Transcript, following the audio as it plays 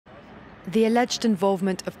The alleged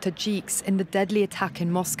involvement of Tajiks in the deadly attack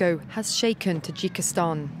in Moscow has shaken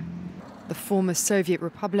Tajikistan, the former Soviet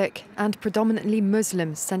republic and predominantly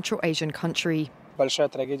Muslim Central Asian country.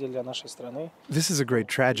 This is a great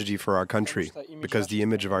tragedy for our country, because the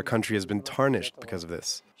image of our country has been tarnished because of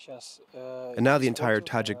this. And now the entire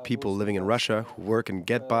Tajik people living in Russia, who work and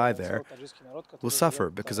get by there, will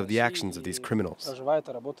suffer because of the actions of these criminals. All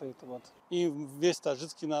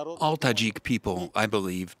Tajik people, I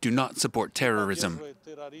believe, do not support terrorism.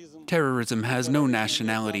 Terrorism has no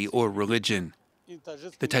nationality or religion.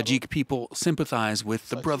 The Tajik people sympathize with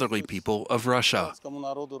the brotherly people of Russia.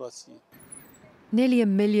 Nearly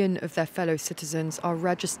 1 million of their fellow citizens are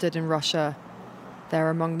registered in Russia. They're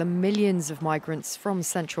among the millions of migrants from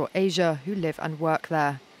Central Asia who live and work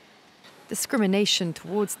there. Discrimination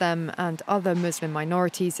towards them and other Muslim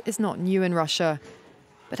minorities is not new in Russia,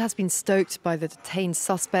 but has been stoked by the detained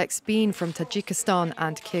suspects being from Tajikistan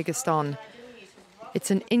and Kyrgyzstan.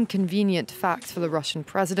 It's an inconvenient fact for the Russian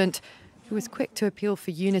president, who was quick to appeal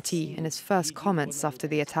for unity in his first comments after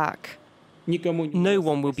the attack. No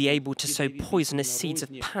one will be able to sow poisonous seeds of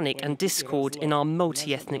panic and discord in our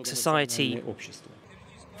multi-ethnic society.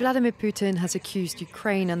 Vladimir Putin has accused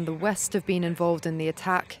Ukraine and the West of being involved in the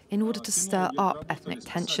attack in order to stir up ethnic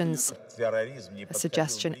tensions, a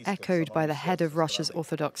suggestion echoed by the head of Russia's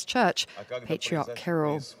Orthodox Church, Patriarch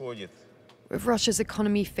Kirill. With Russia's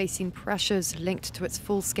economy facing pressures linked to its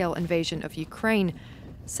full-scale invasion of Ukraine,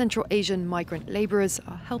 Central Asian migrant labourers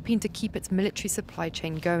are helping to keep its military supply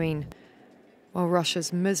chain going, while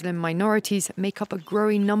Russia's Muslim minorities make up a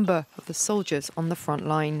growing number of the soldiers on the front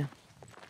line.